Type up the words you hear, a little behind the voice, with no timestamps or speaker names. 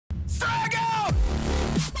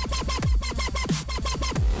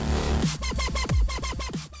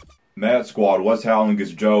Mad Squad, what's howling? It's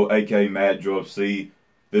Joe, aka Mad Joe FC.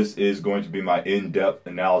 This is going to be my in-depth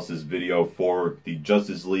analysis video for the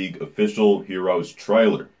Justice League Official Heroes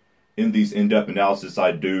trailer. In these in-depth analysis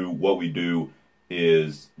what we do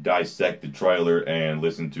is dissect the trailer and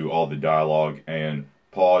listen to all the dialogue and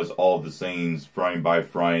pause all of the scenes frame by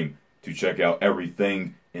frame to check out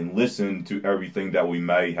everything and listen to everything that we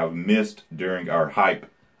may have missed during our hype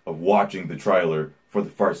of watching the trailer for the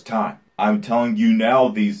first time. I'm telling you now,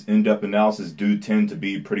 these in-depth analyses do tend to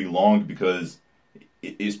be pretty long because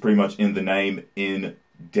it's pretty much in the name,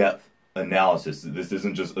 in-depth analysis. This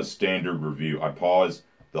isn't just a standard review. I pause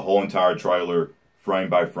the whole entire trailer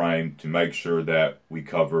frame by frame to make sure that we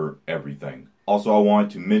cover everything. Also, I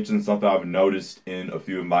want to mention something I've noticed in a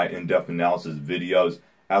few of my in-depth analysis videos.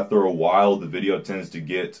 After a while, the video tends to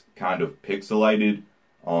get kind of pixelated.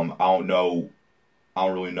 I don't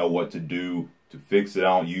really know what to do to fix it.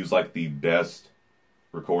 I don't use like the best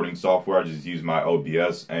recording software. I just use my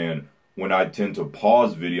OBS, and when I tend to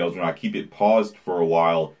pause videos, when I keep it paused for a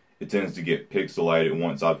while, it tends to get pixelated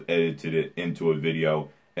once I've edited it into a video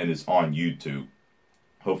and it's on YouTube.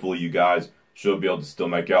 Hopefully you guys should be able to still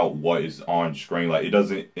make out what is on screen. Like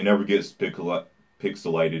it never gets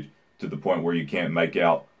pixelated to the point where you can't make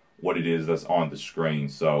out what it is that's on the screen.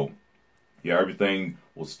 So yeah, everything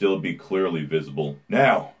will still be clearly visible.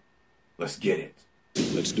 Now, let's get it.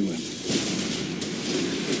 Let's do it.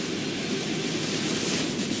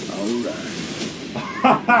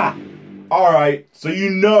 Alright. Alright, so you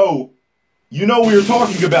know we were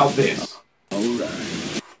talking about this.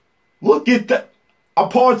 Alright. Look at that. I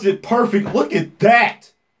paused it perfect. Look at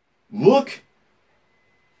that. Look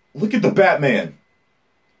at the Batman.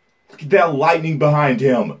 Look at that lightning behind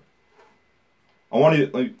him. I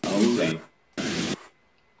wanted to, see.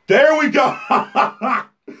 There we go.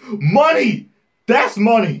 Money. That's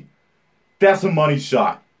money. That's a money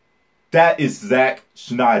shot. That is Zack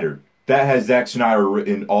Snyder. That has Zack Snyder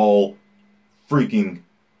written all freaking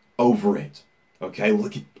over it. Okay,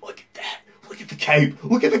 look at that. Look at the cape.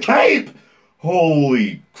 Look at the cape.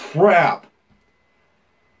 Holy crap.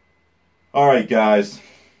 Alright guys,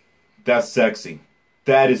 that's sexy.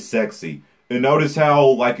 That is sexy. And notice how,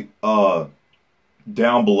 like,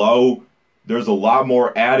 down below, there's a lot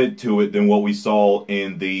more added to it than what we saw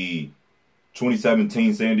in the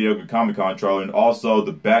 2017 San Diego Comic-Con trailer. And also,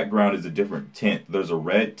 the background is a different tint. There's a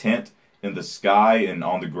red tint in the sky and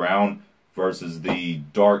on the ground versus the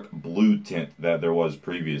dark blue tint that there was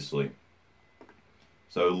previously.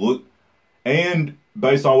 So look. And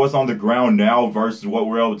based on what's on the ground now versus what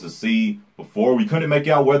we're able to see before, we couldn't make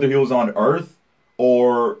out whether he was on Earth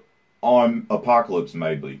or on Apokolips,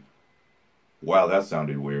 maybe. Wow, that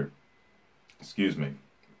sounded weird. Excuse me.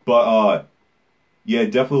 But, yeah,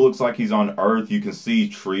 it definitely looks like he's on Earth. You can see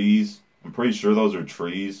trees. I'm pretty sure those are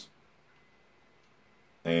trees.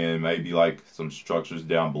 And maybe, like, some structures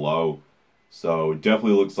down below. So, it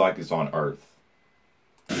definitely looks like it's on Earth.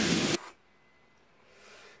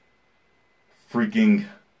 Freaking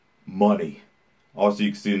money. Also,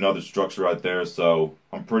 you can see another structure right there, so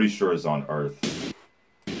I'm pretty sure it's on Earth.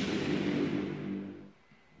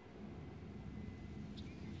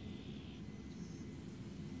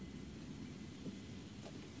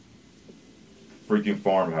 Freaking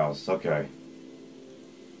farmhouse, okay.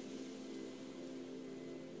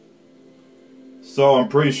 So I'm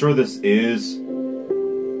pretty sure this is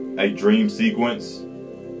a dream sequence.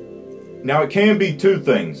 Now it can be two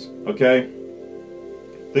things, okay?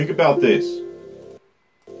 Think about this.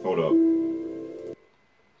 Hold up.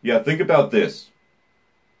 Yeah, think about this.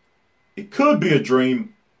 It could be a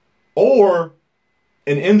dream, or,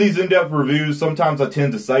 and in these in-depth reviews, sometimes I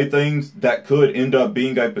tend to say things that could end up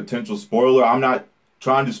being a potential spoiler. I'm not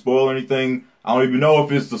trying to spoil anything. I don't even know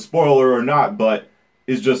if it's a spoiler or not, but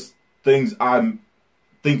it's just things I'm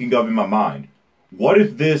thinking of in my mind. What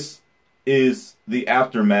if this is the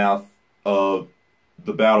aftermath of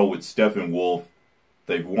the battle with Steppenwolf?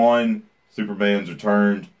 They've won, Superman's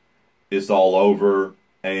returned, it's all over,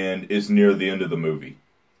 and it's near the end of the movie.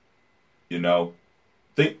 You know?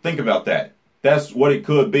 Think about that. That's what it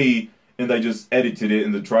could be, and they just edited it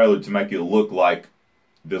in the trailer to make it look like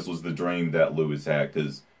this was the dream that Lewis had,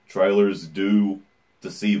 because trailers do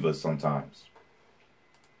deceive us sometimes.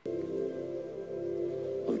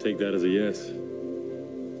 I'll take that as a yes.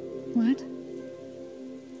 What?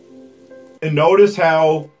 And notice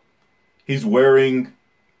how he's wearing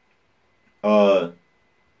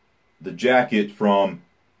the jacket from,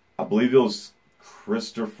 I believe it was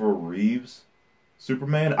Christopher Reeve's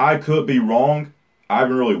Superman. I could be wrong. I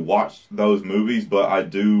haven't really watched those movies, but I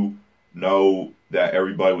do know that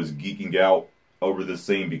everybody was geeking out over this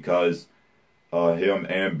scene because him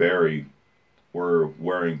and Barry were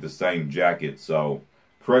wearing the same jacket. So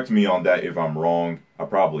correct me on that if I'm wrong. I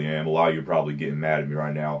probably am. A lot of you are probably getting mad at me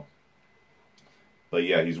right now. But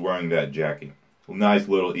yeah, he's wearing that jacket. A nice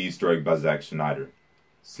little Easter egg by Zack Snyder.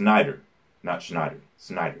 Snyder, not Schneider.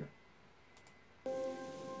 Snyder.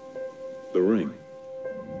 The ring.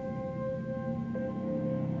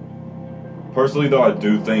 Personally, though, I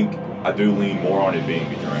do lean more on it being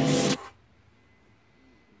a drink.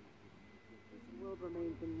 The world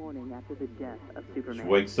remains in mourning after the death of Superman. She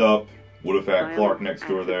wakes up, would have had Clark Violence, next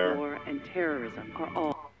door there. War and terrorism are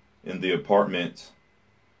all In the apartment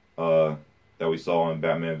that we saw in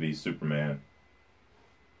Batman v Superman.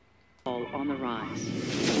 on the rise.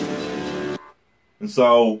 And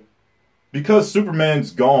so, because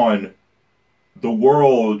Superman's gone, the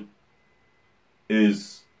world's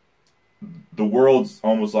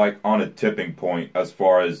almost like on a tipping point as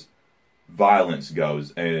far as violence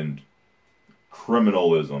goes and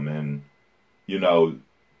criminalism and, you know,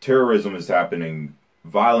 terrorism is happening,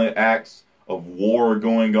 violent acts of war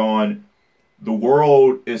going on. The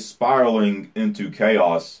world is spiraling into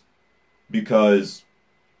chaos because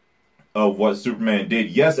of what Superman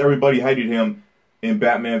did. Yes, everybody hated him in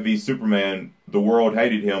Batman v Superman. The world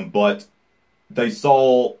hated him, but they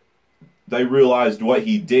realized what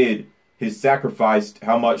he did, his sacrifice,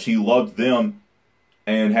 how much he loved them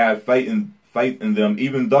and had faith in them,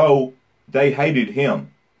 even though they hated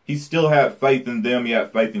him. He still had faith in them. He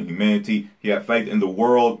had faith in humanity. He had faith in the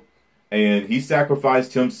world, and he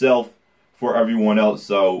sacrificed himself for everyone else.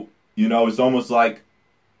 So, you know, it's almost like,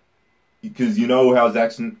 because you know how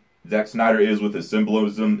Zack Snyder is with his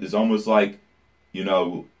symbolism, it's almost like, you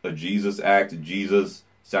know, a Jesus act. Jesus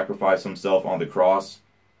sacrificed himself on the cross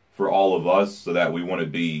for all of us so that we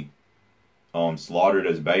wouldn't be slaughtered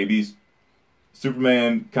as babies.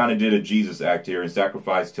 Superman kind of did a Jesus act here and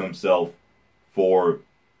sacrificed himself for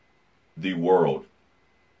the world.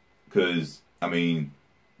 Because, I mean,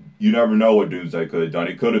 you never know what Doomsday could have done.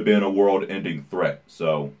 It could have been a world-ending threat.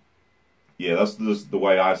 So, yeah, that's just the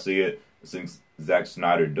way I see it. I think Zack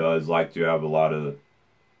Snyder does like to have a lot of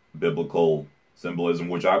biblical symbolism,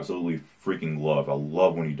 which I absolutely freaking love. I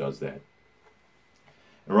love when he does that.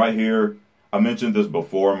 And right here, I mentioned this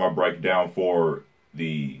before in my breakdown for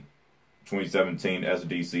the 2017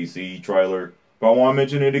 SDCC trailer, but I want to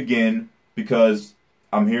mention it again because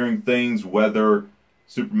I'm hearing things whether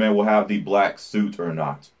Superman will have the black suit or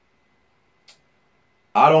not.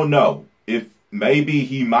 I don't know. If maybe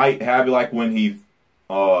he might have it like when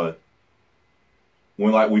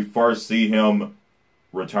like we first see him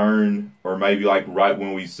return, or maybe like right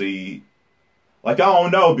when we see, like, I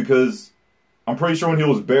don't know, because I'm pretty sure when he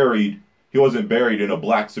was buried, he wasn't buried in a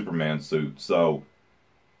black Superman suit. So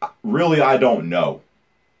really, I don't know.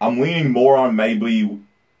 I'm leaning more on maybe we,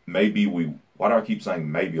 why do I keep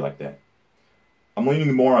saying maybe like that? I'm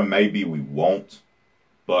leaning more on maybe we won't,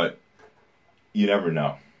 but you never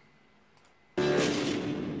know. I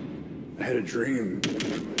had a dream.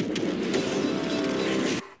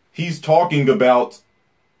 He's talking about,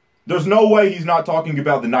 there's no way he's not talking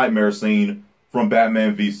about the nightmare scene from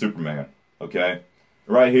Batman v Superman, okay?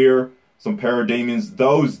 Right here, some parademons.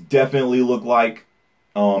 Those definitely look like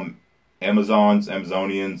Amazonians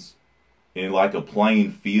in like a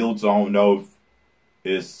plain field. So I don't know if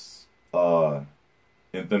it's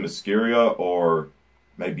in Themyscira or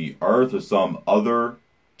maybe Earth or some other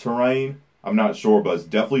terrain. I'm not sure, but it's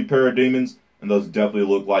definitely parademons, and those definitely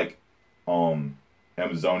look like Amazonians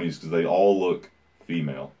because they all look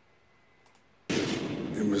female.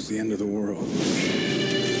 It was the end of the world.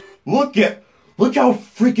 Look how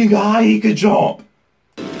freaking high he could jump.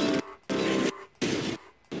 It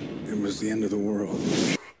was the end of the world.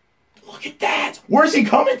 Look at that. Where's he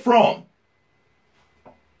coming from?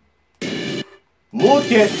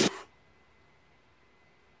 Look at,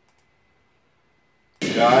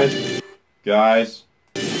 guys,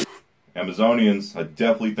 Amazonians. I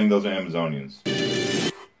definitely think those are Amazonians.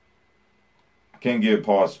 I can't get it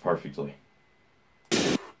paused perfectly.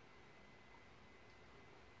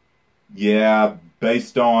 Yeah,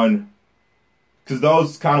 based on, because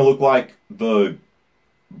those kind of look like the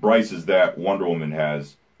braces that Wonder Woman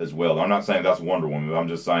has as well. I'm not saying that's Wonder Woman. I'm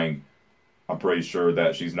just saying I'm pretty sure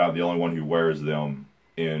that she's not the only one who wears them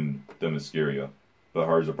in Themyscira. But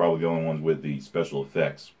hers are probably the only ones with the special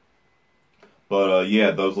effects. But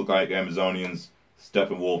yeah, those look like Amazonians.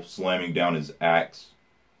 Steppenwolf slamming down his axe.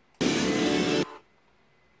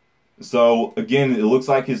 So again, it looks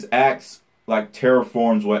like his axe like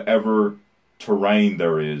terraforms whatever terrain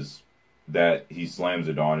there is that he slams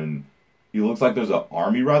it on, and he looks like there's an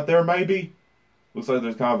army right there. Maybe looks like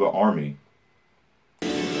there's kind of an army.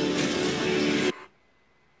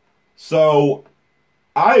 So,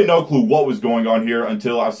 I had no clue what was going on here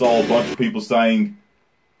until I saw a bunch of people saying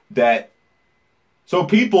that so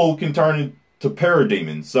people can turn into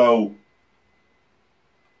parademons. So,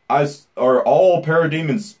 are all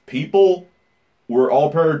parademons people? Were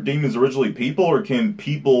all parademons originally people, or can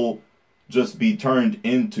people just be turned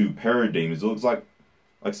into parademons? It looks like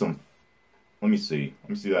some. Let me see. Let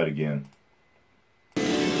me see that again.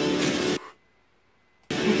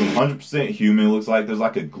 Looks 100% human. It looks like there's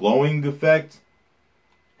like a glowing effect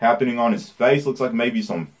happening on his face. Looks like maybe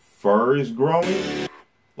some fur is growing.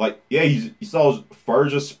 Like, yeah, you saw his fur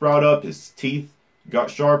just sprout up. His teeth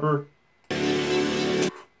got sharper.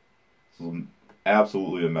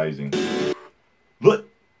 Absolutely amazing. Look,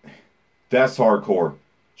 that's hardcore.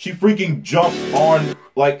 She freaking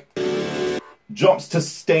jumps to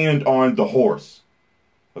stand on the horse.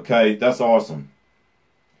 Okay, that's awesome.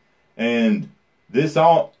 And this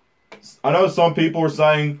I know some people are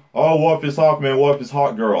saying, oh, what if it's Hawkman, what if it's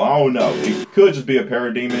Hawkgirl? I don't know. It could just be a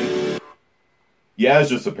parademon. Yeah, it's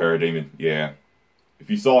just a parademon. Yeah. If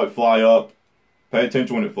you saw it fly up, pay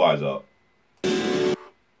attention when it flies up.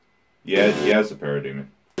 Yeah, it's a parademon.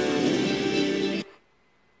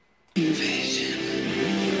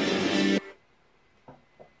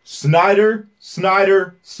 Snyder,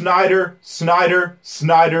 Snyder, Snyder, Snyder,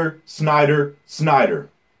 Snyder, Snyder, Snyder.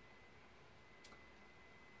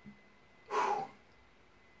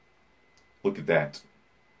 Look at that.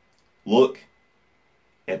 Look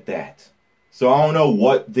at that. So I don't know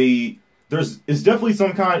what it's definitely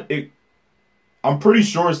some kind, I'm pretty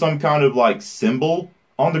sure it's some kind of like symbol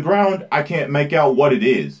on the ground. I can't make out what it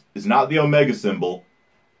is. It's not the Omega symbol.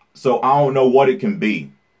 So I don't know what it can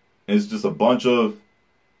be. It's just a bunch of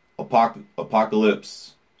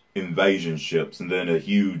apocalypse invasion ships, and then a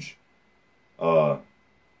huge kind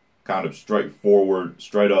of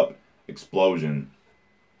straight up explosion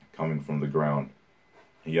coming from the ground.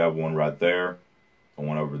 You have one right there, and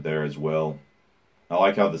one over there as well. I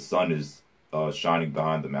like how the sun is shining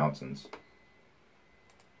behind the mountains.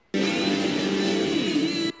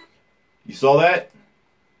 You saw that?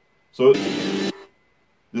 So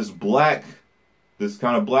this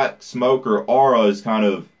kind of black smoke or aura is kind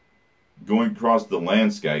of going across the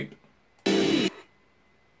landscape. I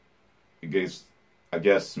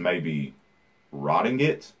guess maybe rotting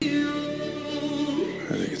it? I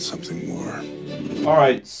think it's something more.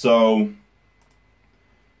 Alright, so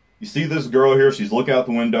you see this girl here, she's looking out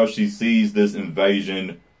the window, she sees this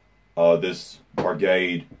invasion, this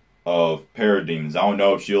brigade of parademons. I don't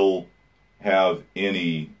know if she'll have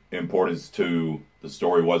any importance to the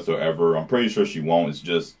story whatsoever. I'm pretty sure she won't. It's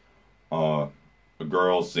just a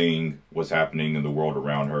girl seeing what's happening in the world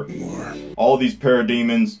around her. More. All these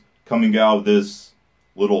parademons coming out of this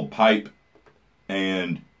little pipe,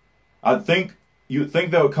 and you'd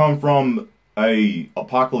think that would come from a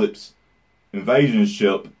apocalypse invasion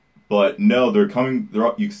ship, but no,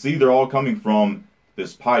 you see they're all coming from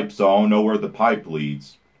this pipe, so I don't know where the pipe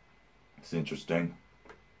leads. It's interesting.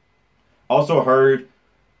 Also heard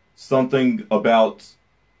something about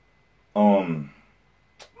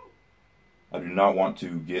I do not want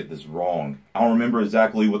to get this wrong. I don't remember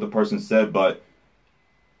exactly what the person said, but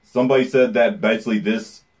somebody said that basically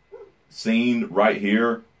this scene right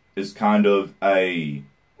here is kind of a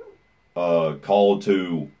call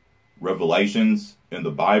to Revelations in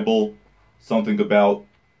the Bible. Something about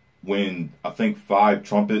when I think 5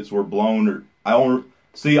 trumpets were blown. Or I don't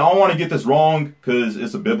want to get this wrong because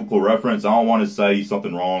it's a biblical reference. I don't want to say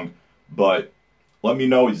something wrong, but let me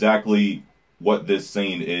know exactly what this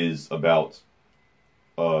scene is about.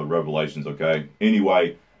 Revelations, okay?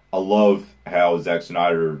 Anyway, I love how Zack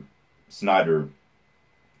Snyder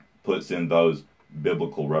puts in those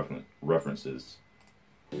biblical references.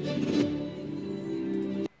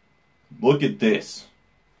 Look at this.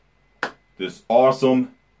 This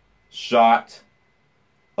awesome shot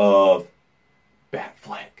of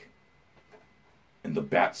Batfleck. And the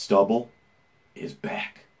bat stubble is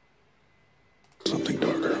back. Something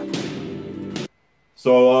darker.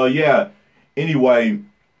 So, yeah. Anyway,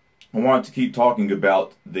 I wanted to keep talking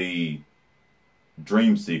about the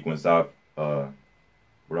dream sequence. Where'd I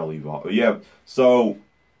leave off? Yeah, so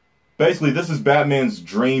basically this is Batman's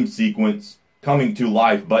dream sequence coming to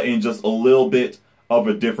life, but in just a little bit of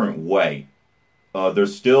a different way.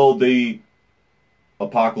 There's still the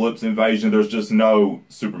apocalypse invasion. There's just no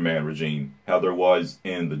Superman regime, how there was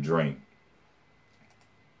in the dream.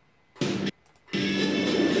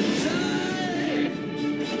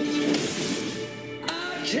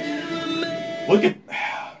 Look at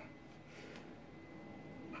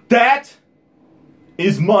that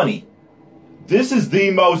is money. This is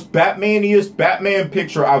the most Batmaniest Batman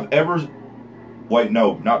picture I've ever... Wait,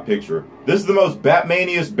 no, not picture. This is the most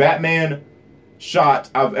Batmaniest Batman shot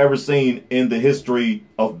I've ever seen in the history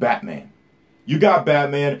of Batman. You got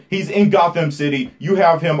Batman. He's in Gotham City. You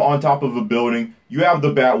have him on top of a building. You have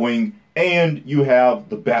the Batwing. And you have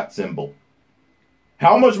the Bat symbol.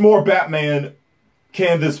 How much more Batman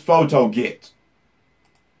can this photo get?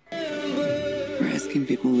 We're asking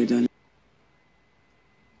people we don't.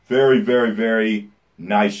 Very, very, very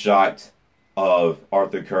nice shot of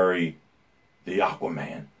Arthur Curry, the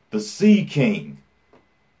Aquaman, the Sea King.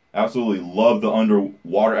 Absolutely love the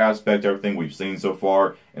underwater aspect, everything we've seen so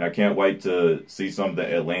far. And I can't wait to see some of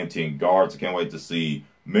the Atlantean guards. I can't wait to see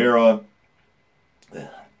Mira.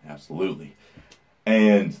 Absolutely.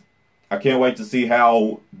 And I can't wait to see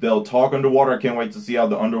how they'll talk underwater. I can't wait to see how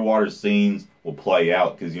the underwater scenes will play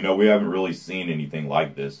out. Because, you know, we haven't really seen anything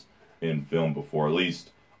like this in film before. At least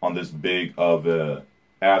on this big of a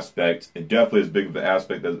aspect. And definitely as big of an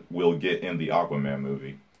aspect as we'll get in the Aquaman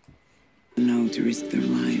movie. No, to risk their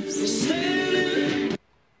lives.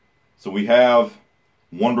 So we have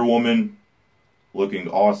Wonder Woman looking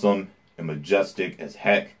awesome and majestic as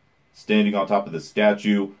heck, standing on top of the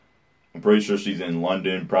statue. I'm pretty sure she's in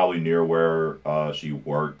London, probably near where she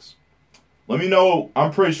works. Let me know.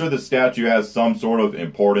 I'm pretty sure the statue has some sort of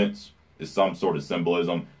importance, is some sort of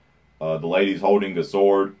symbolism. The lady's holding a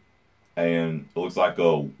sword, and it looks like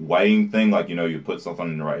a weighing thing. Like, you know, you put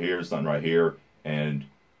something right here, and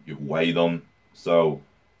you weigh them. So,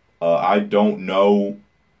 I don't know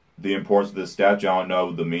the importance of this statue. I don't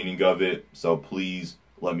know the meaning of it. So please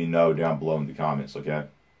let me know down below in the comments, okay?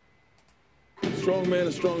 Strong man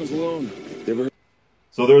as strong as alone.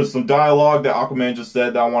 So there's some dialogue that Aquaman just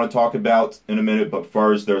said that I want to talk about in a minute. But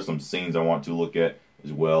first, there's some scenes I want to look at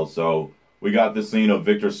as well. So we got the scene of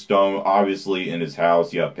Victor Stone, obviously, in his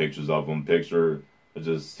house. You have pictures of him. Picture of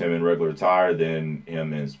just him in regular attire, then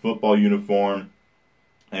him in his football uniform.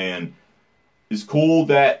 And it's cool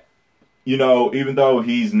that, you know, even though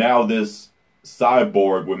he's now this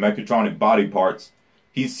cyborg with mechatronic body parts,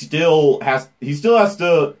 he still has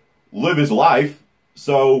to live his life.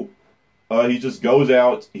 So he just goes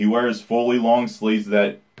out. He wears fully long sleeves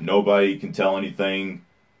that nobody can tell anything.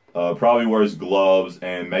 Probably wears gloves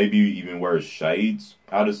and maybe even wears shades,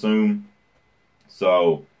 I'd assume.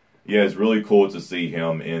 So yeah, it's really cool to see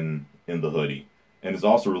him in the hoodie. And it's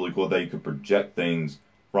also really cool that you could project things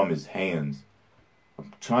from his hands.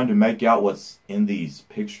 I'm trying to make out what's in these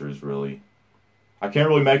pictures, really. I can't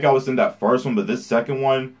really make out what's in that first one, but this second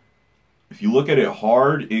one, if you look at it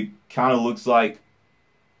hard, it kind of looks like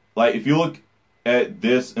if you look at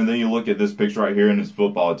this and then you look at this picture right here in his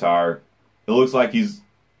football attire, it looks like he's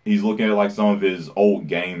looking at like some of his old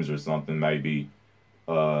games or something, maybe.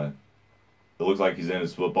 It looks like he's in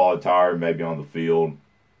his football attire, maybe on the field.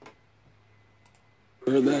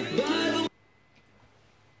 Heard that?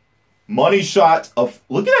 Money shot of...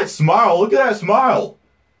 Look at that smile. Look at that smile.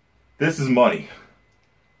 This is money.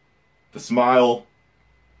 The smile.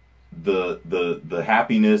 The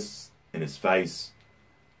happiness in his face.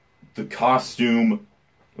 The costume.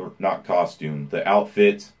 Or not costume. The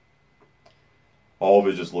outfit. All of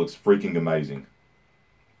it just looks freaking amazing.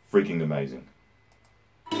 Freaking amazing.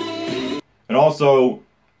 And also,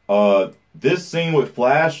 this scene with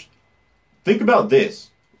Flash. Think about this.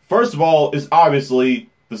 First of all, it's obviously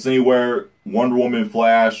the scene where Wonder Woman,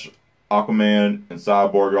 Flash, Aquaman, and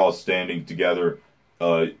Cyborg are all standing together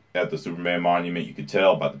at the Superman monument. You can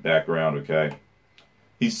tell by the background, okay?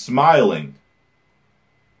 He's smiling.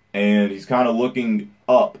 And he's kind of looking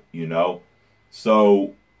up, you know?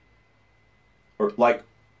 So, like,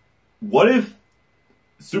 what if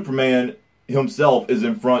Superman himself is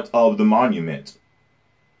in front of the monument?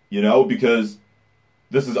 You know, because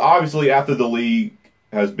this is obviously after the League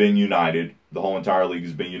has been united. The whole entire League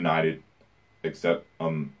has been united, except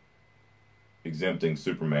exempting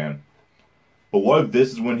Superman. But what if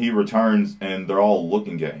this is when he returns and they're all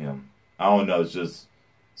looking at him? I don't know. It's just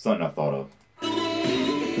something I thought of.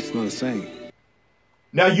 That's not a saying.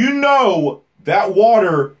 Now, you know that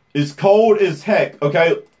water is cold as heck,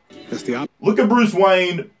 okay? That's the opposite. Look at Bruce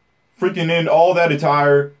Wayne freaking in all that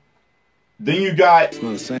attire. Then you got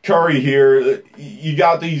Curry here. You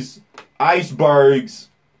got these icebergs.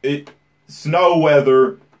 Snow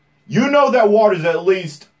weather. You know that water's at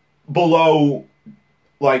least below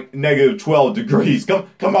like -12 degrees. Come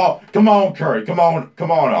on, Curry. Come on,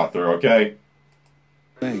 Arthur, okay?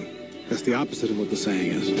 Saying. That's the opposite of what the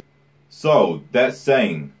saying is. So, that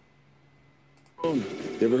saying. You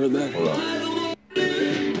ever heard that? Hold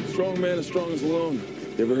on. Strong man as strong as alone.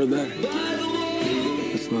 You ever heard that?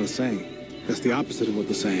 That's not a saying. That's the opposite of what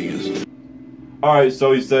the saying is. Alright,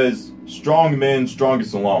 so he says, strong men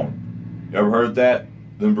strongest alone. You ever heard that?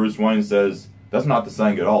 Then Bruce Wayne says, that's not the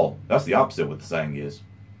saying at all. That's the opposite of what the saying is.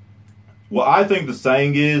 What I think the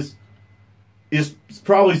saying is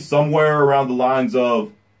probably somewhere around the lines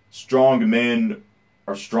of strong men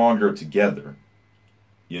are stronger together.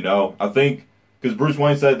 You know, I think, because Bruce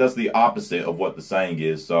Wayne said that's the opposite of what the saying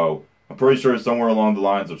is, so I'm pretty sure it's somewhere along the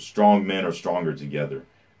lines of strong men are stronger together.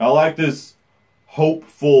 I like these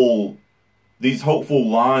hopeful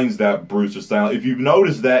lines that Bruce is saying. If you've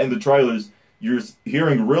noticed that in the trailers, you're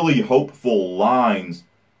hearing really hopeful lines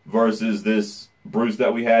versus this Bruce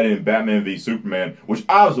that we had in Batman v Superman, which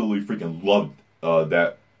I absolutely freaking loved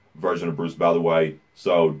that version of Bruce, by the way.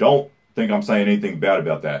 So don't think I'm saying anything bad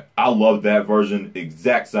about that. I love that version,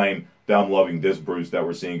 exact same that I'm loving this Bruce that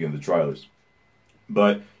we're seeing in the trailers.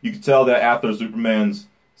 But you can tell that after Superman's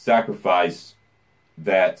sacrifice,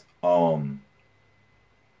 that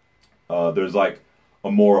there's like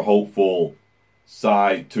a more hopeful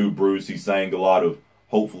side to Bruce. He's saying a lot of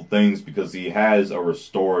hopeful things because he has a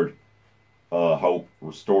restored hope,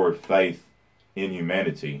 restored faith in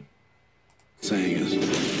humanity. Saying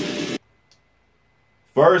is.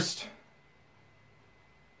 First,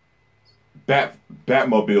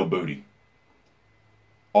 Batmobile booty.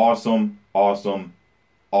 Awesome, awesome,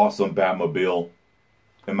 awesome Batmobile.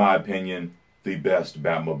 In my opinion, the best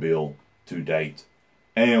Batmobile to date.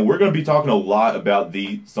 And we're going to be talking a lot about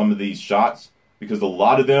some of these shots because a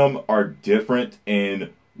lot of them are different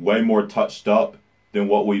and way more touched up than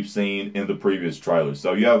what we've seen in the previous trailers.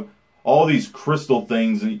 So you have all these crystal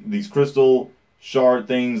things, these crystal shard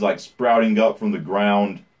things like sprouting up from the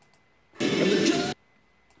ground.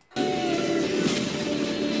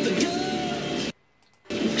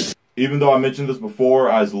 Even though I mentioned this before,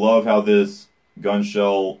 I just love how this gun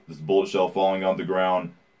shell, this bullet shell falling on the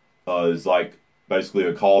ground is like basically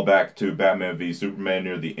a callback to Batman v Superman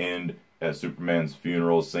near the end at Superman's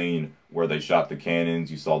funeral scene where they shot the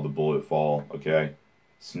cannons. You saw the bullet fall, okay?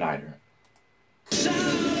 Snyder.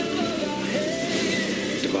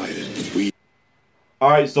 Divided.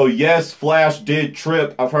 Alright, so yes, Flash did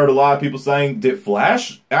trip. I've heard a lot of people saying, did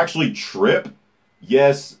Flash actually trip?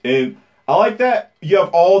 Yes, and I like that you have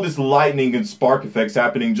all this lightning and spark effects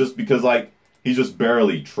happening just because, like, he just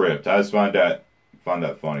barely tripped. I just find that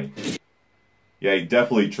funny. Yeah, he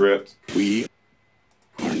definitely tripped. We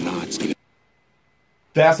are not.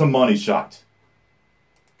 That's a money shot.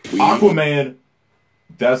 Aquaman,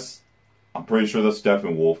 I'm pretty sure that's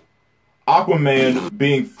Steppenwolf. Aquaman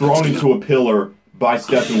being thrown into a pillar by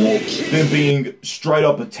Steppenwolf, then being straight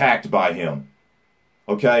up attacked by him.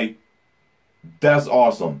 Okay? That's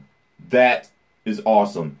awesome. That is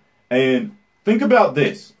awesome. And think about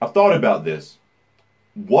this. I've thought about this.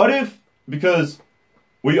 What if, because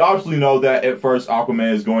we obviously know that at first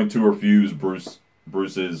Aquaman is going to refuse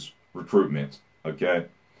Bruce's recruitment. Okay?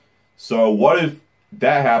 So what if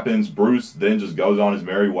that happens, Bruce then just goes on his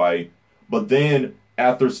merry way, but then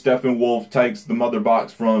after Steppenwolf takes the mother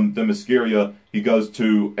box from the Themyscira, he goes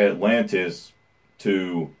to Atlantis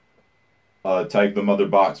to take the mother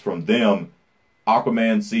box from them.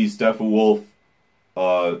 Aquaman sees Steppenwolf.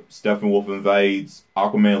 Steppenwolf invades.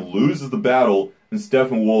 Aquaman loses the battle, and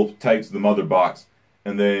Steppenwolf takes the mother box.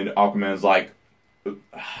 And then Aquaman's like,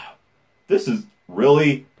 "This is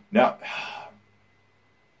really now."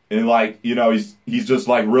 And like, you know, he's just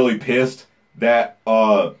like really pissed that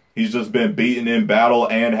he's just been beaten in battle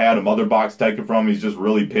and had a mother box taken from him. He's just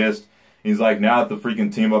really pissed. He's like, now I have to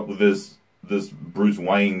freaking team up with this Bruce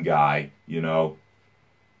Wayne guy, you know.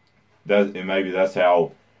 And maybe that's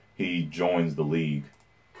how he joins the League.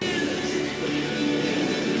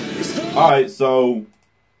 Alright, so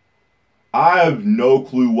I have no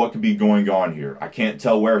clue what could be going on here. I can't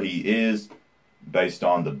tell where he is based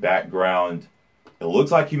on the background. It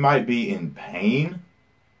looks like he might be in pain.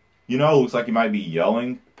 You know, it looks like he might be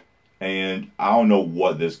yelling. And I don't know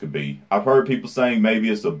what this could be. I've heard people saying maybe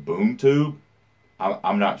it's a boom tube.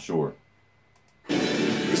 I'm not sure.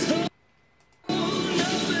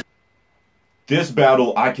 This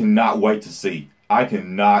battle, I cannot wait to see. I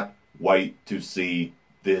cannot wait to see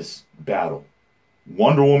this battle.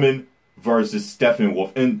 Wonder Woman versus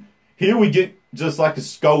Steppenwolf. And here we get just like a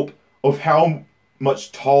scope of how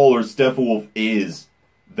much taller Steppenwolf is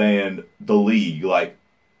than the League. Like,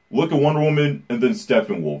 look at Wonder Woman and then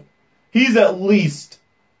Steppenwolf. He's at least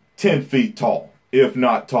 10 feet tall, if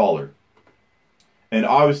not taller. And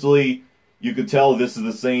obviously, you could tell this is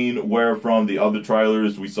the scene where from the other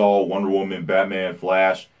trailers we saw Wonder Woman, Batman,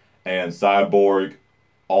 Flash, and Cyborg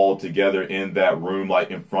all together in that room,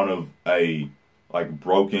 like in front of a like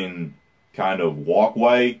broken kind of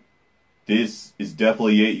walkway. this is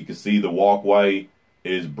definitely it. You can see the walkway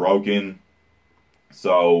is broken.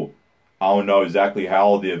 So I don't know exactly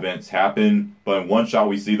how the events happen, but in one shot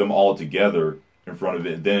we see them all together in front of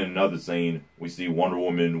it. Then in another scene, we see Wonder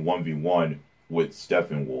Woman 1v1 with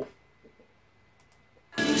Steppenwolf.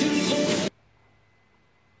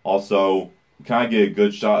 Also, we kind of get a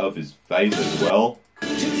good shot of his face as well.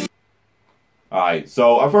 Alright,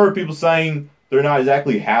 so I've heard people saying they're not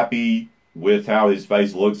exactly happy with how his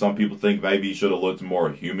face looks. Some people think maybe he should have looked more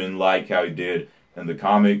human-like how he did in the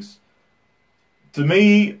comics. To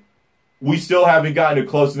me, we still haven't gotten a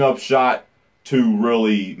close enough shot to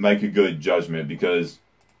really make a good judgment, because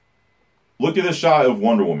look at this shot of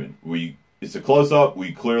Wonder Woman. It's a close-up,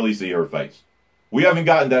 we clearly see her face. We haven't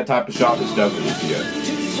gotten that type of shot with Steppenwolf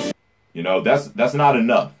yet. You know, that's not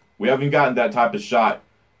enough. We haven't gotten that type of shot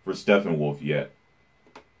for Steppenwolf yet.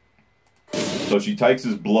 So she takes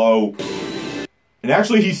his blow, and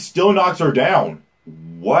actually he still knocks her down.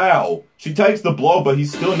 Wow. She takes the blow, but he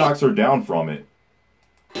still knocks her down from it.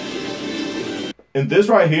 And this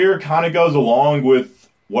right here kind of goes along with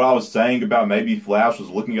what I was saying about maybe Flash was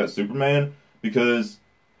looking at Superman, because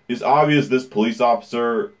it's obvious this police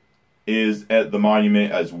officer is at the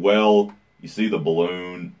monument as well. You see the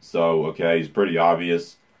balloon, so okay, it's pretty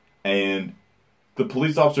obvious. And the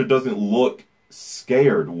police officer doesn't look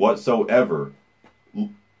scared whatsoever.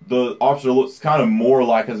 The officer looks kind of more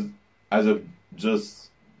like as if just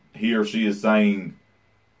he or she is saying,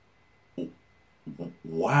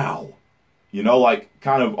 wow. You know, like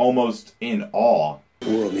kind of almost in awe. The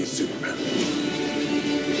world needs Superman.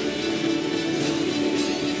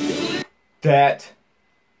 That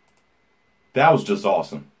was just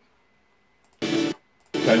awesome.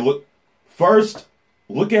 Okay, look. First,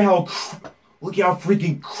 look at how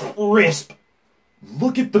freaking crisp.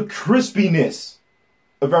 Look at the crispiness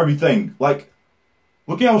of everything. Like,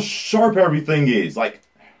 look at how sharp everything is. Like,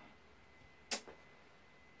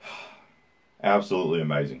 absolutely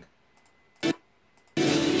amazing.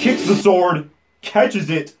 Kicks the sword, catches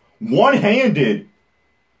it one-handed,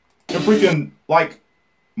 and freaking, like,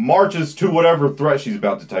 marches to whatever threat she's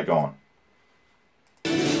about to take on.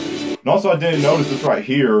 And also, I didn't notice this right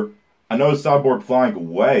here. I noticed Cyborg flying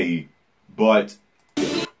away, but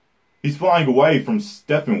he's flying away from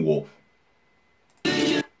Steppenwolf.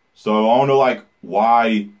 So I don't know, like,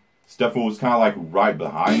 why Steppenwolf was kind of, like, right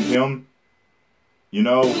behind him. You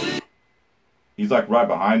know? He's, like, right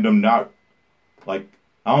behind him, not, like,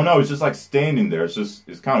 I don't know, it's just, like, standing there.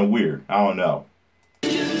 It's kind of weird. I don't know.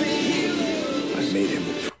 I made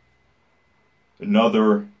him.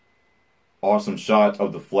 Another awesome shot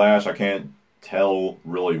of the Flash. I can't tell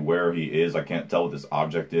really where he is. I can't tell what this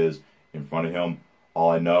object is in front of him. All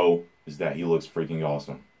I know is that he looks freaking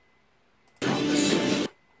awesome.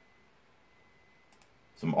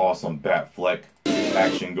 Some awesome Batfleck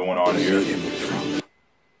action going on here.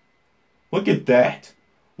 Look at that.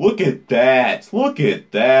 Look at that. Look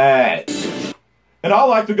at that. And I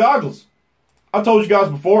like the goggles. I told you guys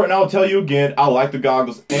before, and I'll tell you again, I like the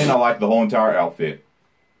goggles, and I like the whole entire outfit.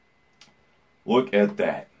 Look at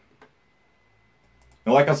that.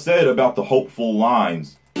 And like I said about the hopeful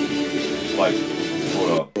lines, like,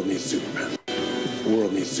 hold up. The world needs Superman. The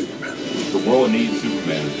world needs Superman. The world needs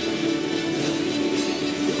Superman.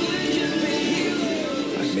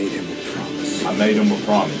 I made him a promise. I made him a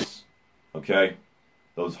promise. Okay?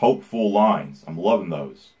 Those hopeful lines. I'm loving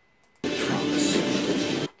those.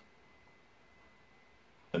 Promise.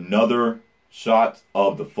 Another shot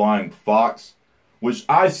of the Flying Fox, which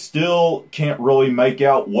I still can't really make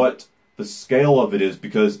out what the scale of it is,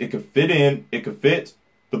 because it could fit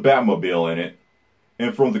the Batmobile in it.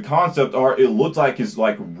 And from the concept art, it looks like it's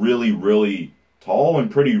like really, really tall and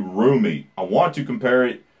pretty roomy. I want to compare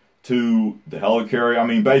it to the Helicarrier. I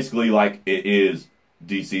mean, basically, like, it is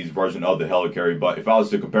DC's version of the Helicarrier, but if I was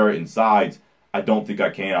to compare it in size, I don't think I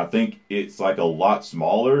can. I think it's like a lot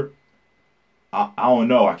smaller. I don't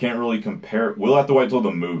know. I can't really compare. We'll have to wait till the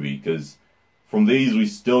movie, because from these, we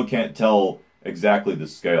still can't tell exactly the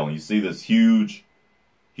scale. And you see this huge,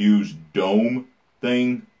 huge dome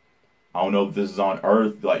thing. I don't know if this is on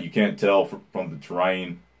Earth. Like, you can't tell from the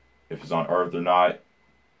terrain if it's on Earth or not.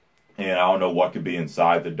 And I don't know what could be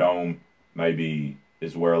inside the dome. Maybe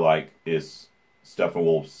is where, like, it's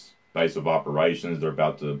Steppenwolf's base of operations. They're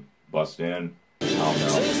about to bust in. I don't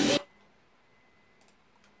know.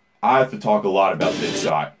 I have to talk a lot about this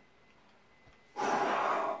shot.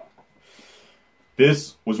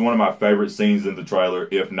 This was one of my favorite scenes in the trailer,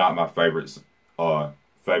 if not my favorite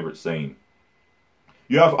scene.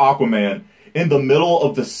 You have Aquaman in the middle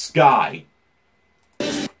of the sky.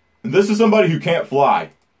 And this is somebody who can't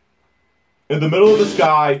fly. in the middle of the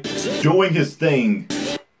sky, doing his thing,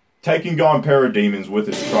 taking on parademons with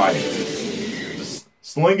his trident. Just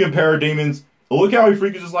slinging parademons. Look how he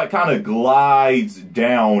freaking just like kind of glides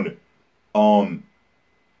down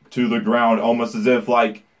to the ground, almost as if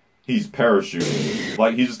like he's parachuting.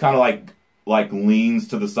 Like he just kind of like leans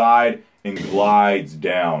to the side and glides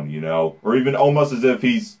down, you know? Or even almost as if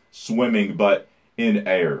he's swimming but in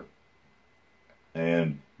air.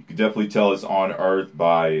 And you can definitely tell it's on Earth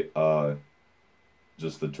by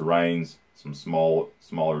just the terrains, some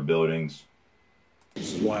smaller buildings.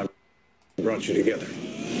 This is why I brought you together.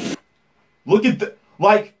 Look at the,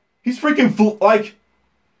 like, he's freaking, like,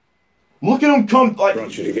 look at him come, like,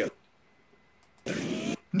 Brought you together.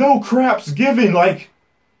 no crap's given, like,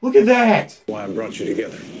 look at that. Why I brought you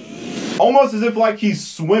together. Almost as if, like, he's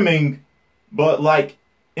swimming, but, like,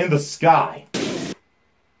 in the sky.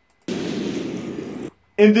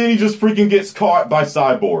 And then he just freaking gets caught by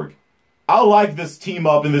Cyborg. I like this team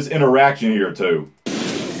up and this interaction here, too.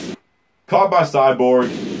 Caught by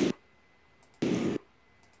Cyborg.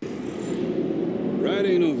 Ride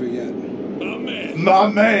ain't over yet. My man.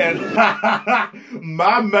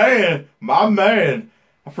 My man. My man.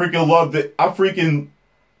 I freaking love it. Aquaman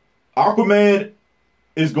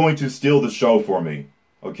is going to steal the show for me.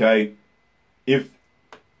 Okay? If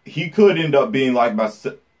he could end up being like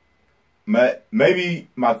maybe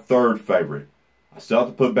my third favorite. I still have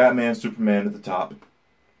to put Batman and Superman at the top.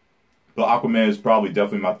 But Aquaman is probably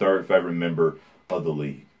definitely my third favorite member of the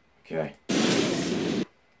league. Okay?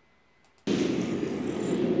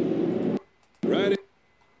 Ride it.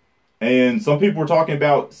 And some people were talking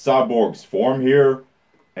about Cyborg's form here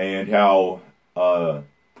and how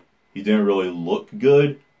he didn't really look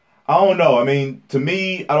good. I don't know. I mean, to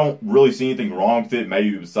me, I don't really see anything wrong with it.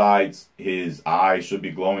 Maybe besides his eyes should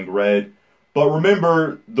be glowing red. But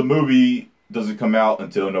remember, the movie doesn't come out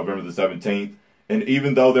until November the 17th. And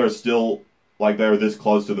even though they're still, like, they're this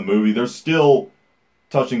close to the movie, they're still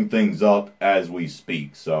touching things up as we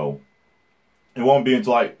speak. So it won't be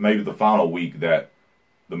until, like, maybe the final week that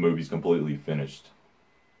the movie's completely finished.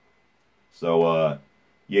 So,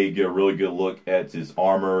 yeah, you get a really good look at his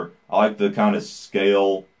armor. I like the kind of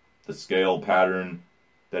scale pattern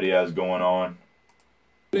that he has going on.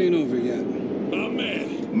 It ain't over yet.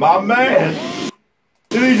 My man!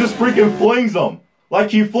 And he just freaking flings them.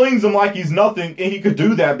 Like, he flings them like he's nothing, and he could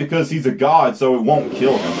do that because he's a god, so it won't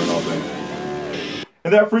kill him or nothing.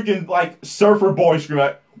 And that freaking, like, surfer boy scream,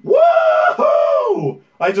 like, woohoo!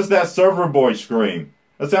 Like, just that surfer boy scream.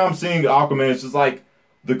 That's how I'm seeing Aquaman. It's just like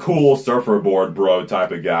the cool surfer board bro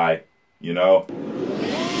type of guy, you know?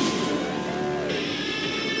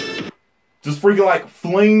 Just freaking, like,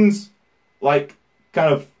 flings, like,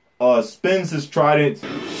 kind of, spins his trident,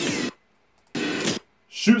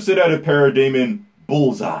 shoots it at a parademon,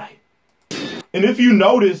 bullseye. And if you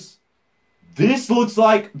notice, this looks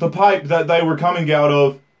like the pipe that they were coming out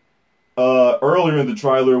of earlier in the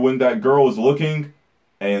trailer when that girl was looking,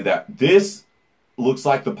 and that this looks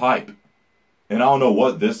like the pipe. And I don't know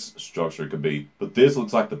what this structure could be, but this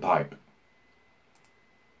looks like the pipe.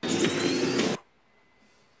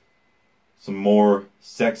 Some more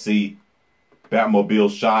sexy Batmobile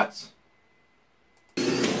shots.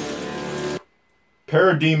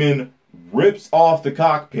 Parademon rips off the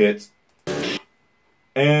cockpit.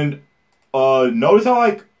 And notice how,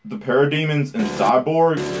 like, the Parademons and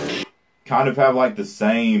Cyborg kind of have, like, the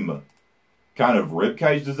same kind of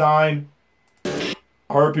ribcage design. I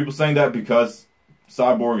heard people saying that because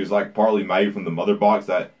Cyborg is, like, partly made from the mother box,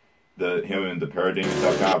 that him and the Parademons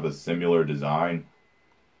have kind of a similar design.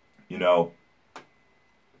 You know?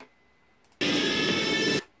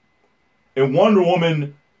 And Wonder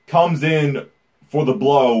Woman comes in for the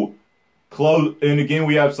blow. And again,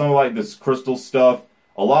 we have some of, like, this crystal stuff.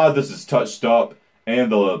 A lot of this is touched up. And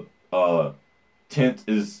the tint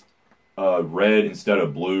is red instead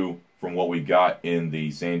of blue from what we got in the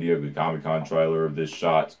San Diego Comic-Con trailer of this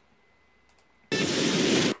shot.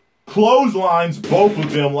 Clotheslines both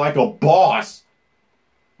of them like a boss.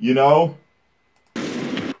 You know?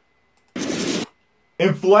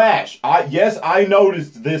 And Flash. Yes, I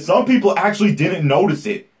noticed this. Some people actually didn't notice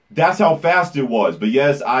it. That's how fast it was. But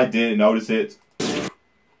yes, I did notice it.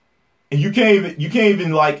 And you can't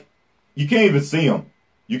even see him.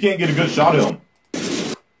 You can't get a good shot of him.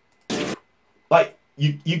 Like,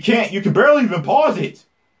 you can barely even pause it.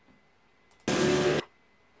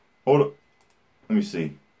 Hold up. Let me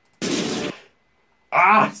see. See,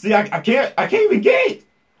 I can't even get it.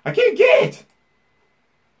 I can't get it.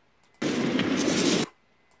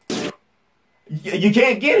 You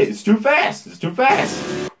can't get it. It's too fast. It's too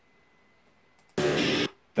fast.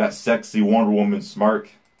 That sexy Wonder Woman smirk.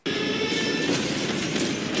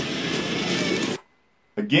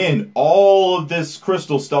 again, all of this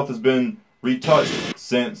crystal stuff has been retouched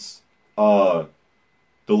since the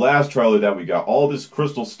last trailer that we got. All this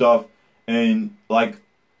crystal stuff, and like,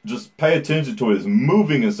 just pay attention to it. It's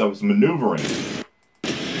moving and stuff. It's maneuvering.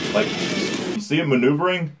 Like, you see it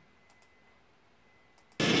maneuvering?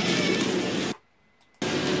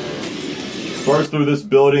 Burst through this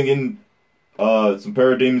building, and some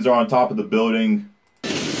parademons are on top of the building.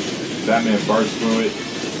 Batman burst through it,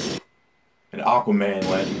 and Aquaman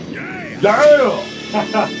went, yeah!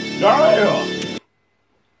 Yeah!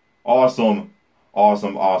 Awesome,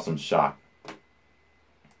 awesome, awesome shot.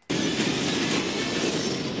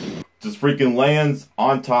 Just freaking lands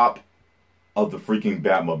on top of the freaking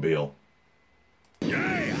Batmobile.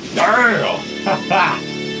 Yeah! Yeah!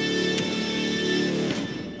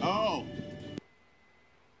 Oh.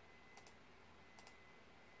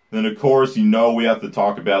 Then of course, you know we have to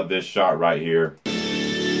talk about this shot right here.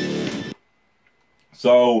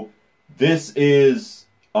 So, this is,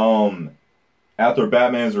 after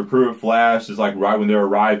Batman's recruit Flash is like right when they're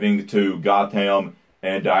arriving to Gotham,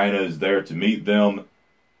 and Diana is there to meet them.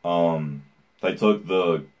 They took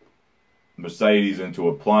the Mercedes into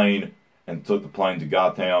a plane and took the plane to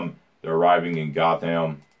Gotham. They're arriving in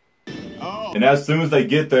Gotham. Oh. And as soon as they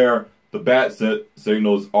get there, the bat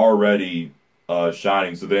signal is already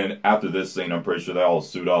shining. So then after this scene, I'm pretty sure they all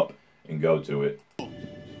suit up and go to it.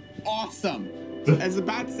 Awesome. As a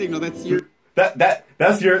bat signal, that's your...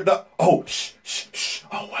 That's your... Oh, shh.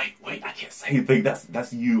 Oh, wait, I can't say anything.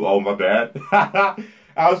 That's you. Oh, my bad. I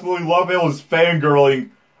absolutely love it. I was fangirling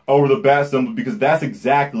over the bat symbol because that's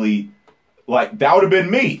exactly... Like, that would have been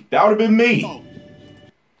me. That would have been me. Oh.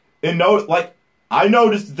 And like, I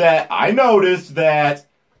noticed that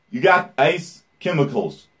you got Ace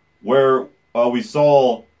Chemicals, where we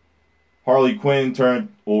saw Harley Quinn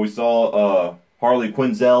turn... Well, we saw Harley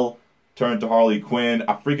Quinzel turn to Harley Quinn.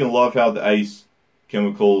 I freaking love how the Ace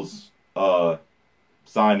Chemicals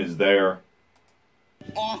sign is there.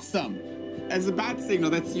 Awesome. As a bat signal,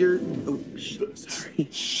 that's your... Oh, sorry.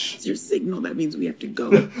 It's your signal. That means we have to go.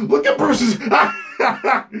 Look at Bruce's...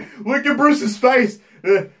 Look at Bruce's face.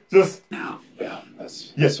 Just... Now. Yeah,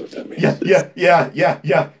 that's what that means. Yeah.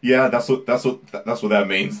 That's what that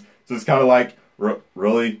means. So it's kind of like,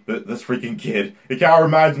 really, this freaking kid. It kind of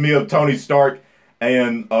reminds me of Tony Stark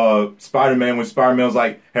and Spider-Man, when Spider-Man was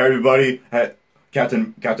like, "Hey everybody,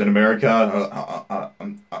 Captain America,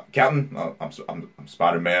 I'm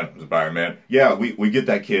Spider-Man. I'm Spider-Man. Yeah, we get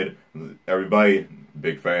that, kid. Everybody,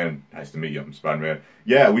 big fan. Nice to meet you. I'm Spider-Man.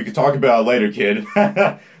 Yeah, we could talk about it later, kid."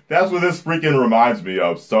 That's what this freaking reminds me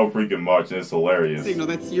of so freaking much, and it's hilarious. Signal,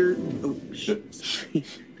 that's your... Oh, Sorry.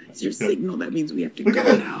 It's your signal. That means we have to Look go at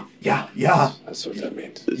that. now. Yeah. That's what that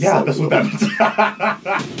means. Yeah, that's what that means.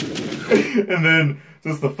 And then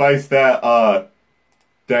just the face that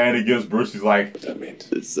Diana gives Bruce, he's like, What that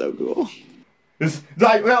means. It's so cool. it's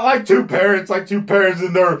like two parents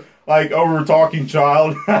and their like over talking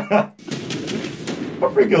child. I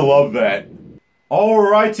freaking love that.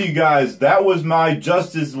 Alright, you guys, that was my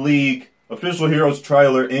Justice League Official Heroes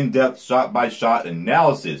trailer in-depth shot-by-shot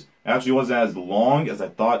analysis. Actually, it wasn't as long as I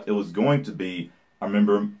thought it was going to be. I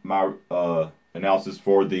remember my analysis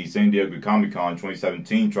for the San Diego Comic-Con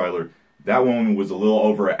 2017 trailer. That one was a little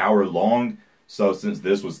over an hour long. So since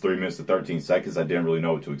this was 3 minutes and 13 seconds, I didn't really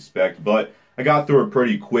know what to expect. But I got through it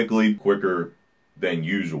pretty quickly, quicker than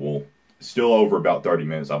usual. Still over about 30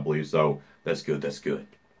 minutes, I believe. So that's good, that's good.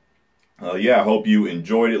 Yeah, I hope you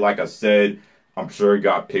enjoyed it. Like I said, I'm sure it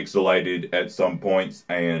got pixelated at some points.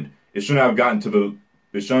 And it shouldn't have gotten to the...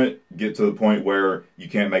 It shouldn't get to the point where you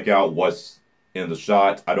can't make out what's in the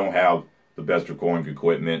shot. I don't have the best recording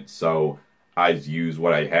equipment, so I use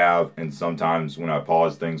what I have. And sometimes when I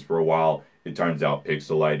pause things for a while, it turns out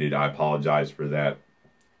pixelated. I apologize for that.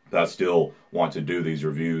 But I still want to do these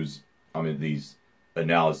reviews, these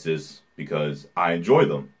analysis, because I enjoy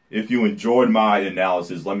them. If you enjoyed my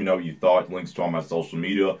analysis, let me know what you thought. Links to all my social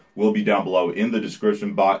media will be down below in the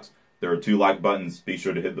description box. There are 2 like buttons. Be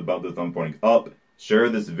sure to hit the button with the thumb pointing up. Share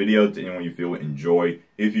this video to anyone you feel would enjoy.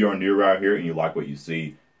 If you are new around here and you like what you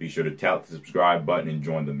see, be sure to tap the subscribe button and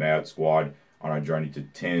join the Mad Squad on our journey to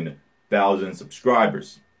 10,000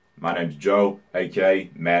 subscribers. My name's Joe,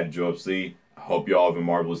 aka Mad Joe FC. I hope you all have a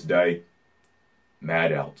marvelous day.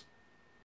 Mad out.